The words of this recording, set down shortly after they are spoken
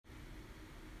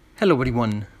Hello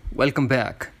everyone, welcome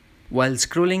back. While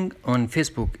scrolling on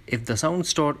Facebook, if the sound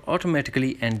stopped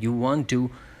automatically and you want to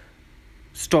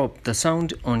stop the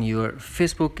sound on your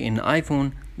Facebook in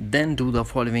iPhone, then do the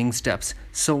following steps.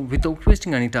 So without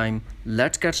wasting any time,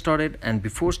 let's get started, and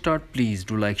before start, please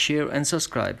do like, share and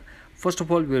subscribe. First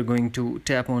of all, we are going to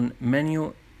tap on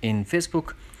menu in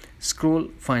Facebook, scroll,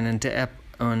 find and tap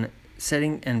on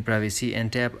setting and privacy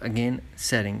and tap again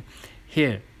setting.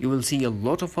 Here you will see a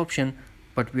lot of options,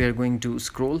 but we are going to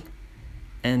scroll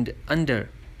and under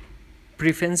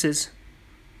preferences,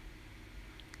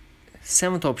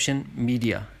 seventh option,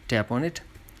 media, tap on it.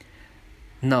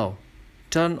 Now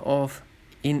turn off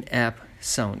in-app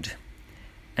sound,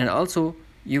 and also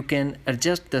you can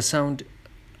adjust the sound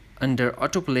under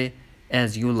autoplay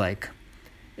as you like.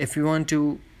 If you want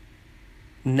to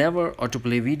never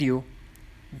autoplay video,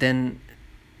 then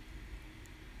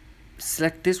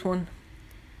select this one.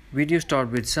 Video start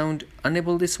with sound,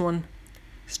 enable this one.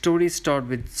 Stories start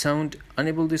with sound,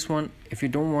 enable this one. If you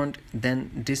don't want,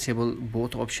 then disable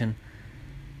both option.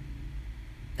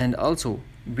 And also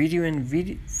video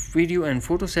and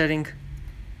photo setting,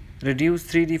 reduce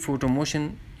 3D photo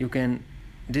motion. You can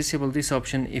disable this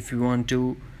option if you want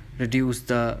to reduce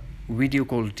the video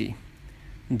quality.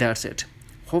 That's it.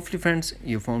 Hopefully friends,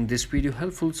 you found this video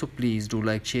helpful, so please do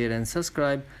like, share and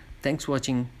subscribe. Thanks for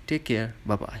watching. Take care.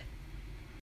 Bye bye.